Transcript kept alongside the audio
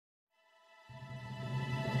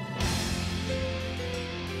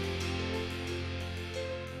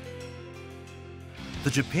The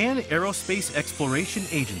Japan Aerospace Exploration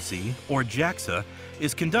Agency, or JAXA,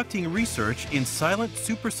 is conducting research in silent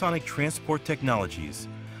supersonic transport technologies,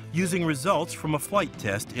 using results from a flight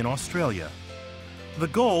test in Australia. The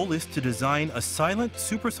goal is to design a silent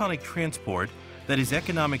supersonic transport that is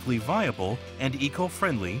economically viable and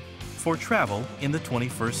eco-friendly for travel in the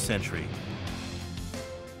 21st century.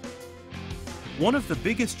 One of the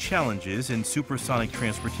biggest challenges in supersonic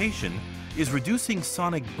transportation is reducing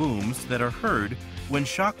sonic booms that are heard when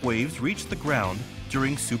shock waves reach the ground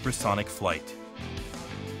during supersonic flight.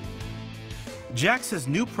 JAXA's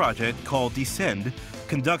new project called Descend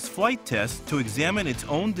conducts flight tests to examine its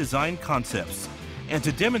own design concepts and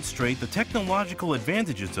to demonstrate the technological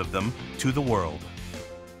advantages of them to the world.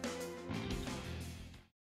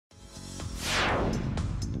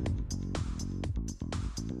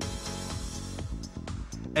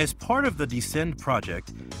 As part of the Descend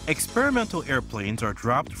project, experimental airplanes are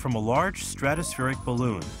dropped from a large stratospheric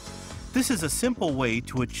balloon. This is a simple way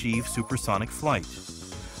to achieve supersonic flight.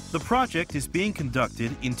 The project is being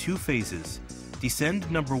conducted in two phases, Descend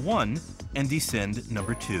number 1 and Descend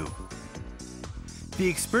number 2. The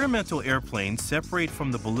experimental airplanes separate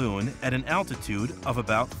from the balloon at an altitude of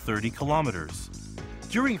about 30 kilometers.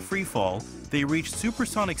 During freefall, they reach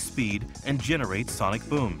supersonic speed and generate sonic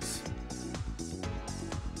booms.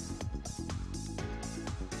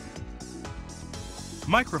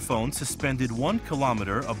 Microphones suspended 1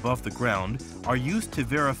 kilometer above the ground are used to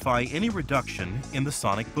verify any reduction in the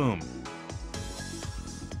sonic boom.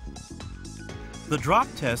 The drop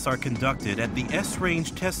tests are conducted at the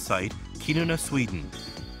S-Range test site, Kiruna, Sweden.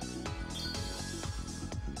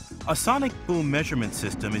 A sonic boom measurement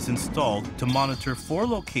system is installed to monitor 4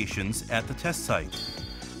 locations at the test site.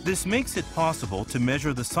 This makes it possible to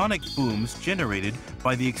measure the sonic booms generated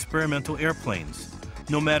by the experimental airplanes,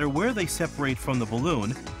 no matter where they separate from the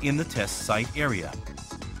balloon in the test site area.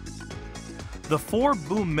 The 4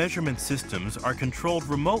 boom measurement systems are controlled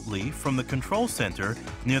remotely from the control center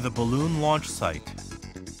near the balloon launch site.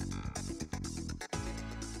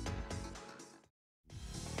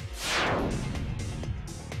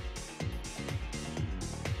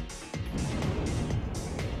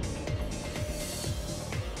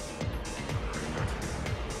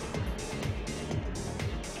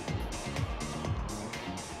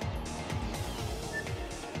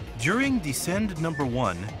 During Descend number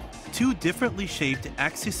 1, 2 differently shaped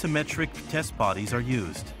axisymmetric test bodies are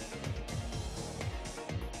used.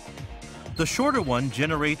 The shorter one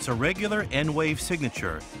generates a regular N-wave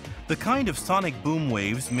signature, the kind of sonic boom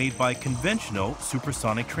waves made by conventional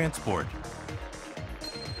supersonic transport.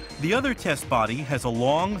 The other test body has a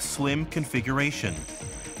long, slim configuration.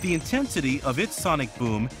 The intensity of its sonic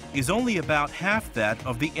boom is only about half that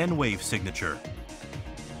of the N-wave signature.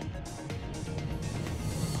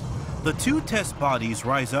 The 2 test bodies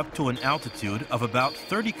rise up to an altitude of about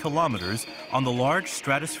 30 kilometers on the large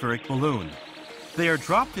stratospheric balloon. They are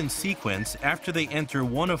dropped in sequence after they enter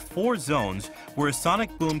one of 4 zones where a sonic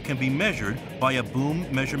boom can be measured by a boom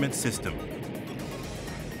measurement system.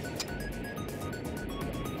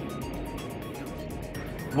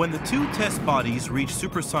 When the 2 test bodies reach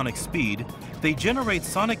supersonic speed, they generate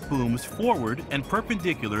sonic booms forward and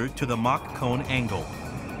perpendicular to the Mach cone angle.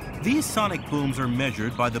 These sonic booms are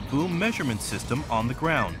measured by the boom measurement system on the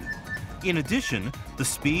ground. In addition, the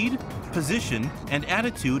speed, position, and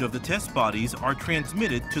attitude of the test bodies are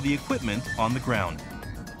transmitted to the equipment on the ground.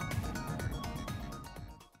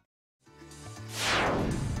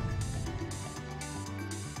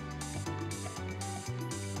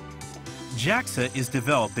 JAXA is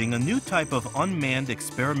developing a new type of unmanned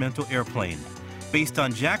experimental airplane based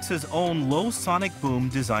on JAXA's own low sonic boom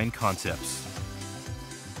design concepts.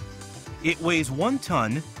 It weighs 1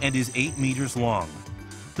 ton and is 8 meters long.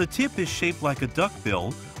 The tip is shaped like a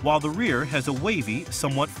duckbill, while the rear has a wavy,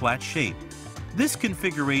 somewhat flat shape. This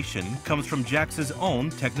configuration comes from JAXA's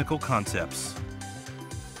own technical concepts.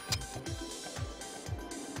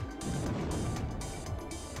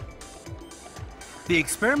 The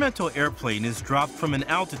experimental airplane is dropped from an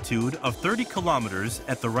altitude of 30 kilometers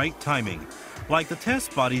at the right timing, like the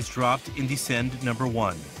test bodies dropped in Descend number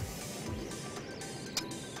 1.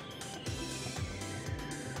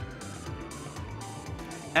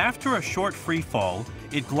 After a short free fall,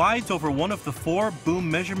 it glides over one of the 4 boom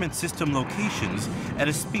measurement system locations at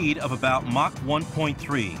a speed of about Mach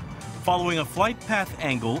 1.3, following a flight path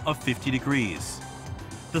angle of 50 degrees.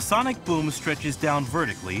 The sonic boom stretches down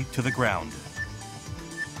vertically to the ground.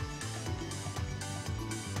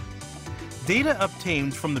 Data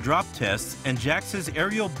obtained from the drop tests and JAXA's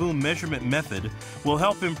aerial boom measurement method will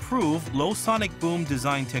help improve low sonic boom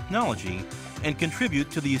design technology and contribute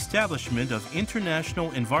to the establishment of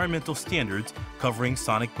international environmental standards covering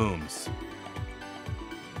sonic booms.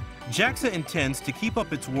 JAXA intends to keep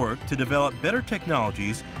up its work to develop better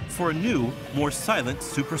technologies for a new, more silent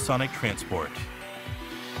supersonic transport.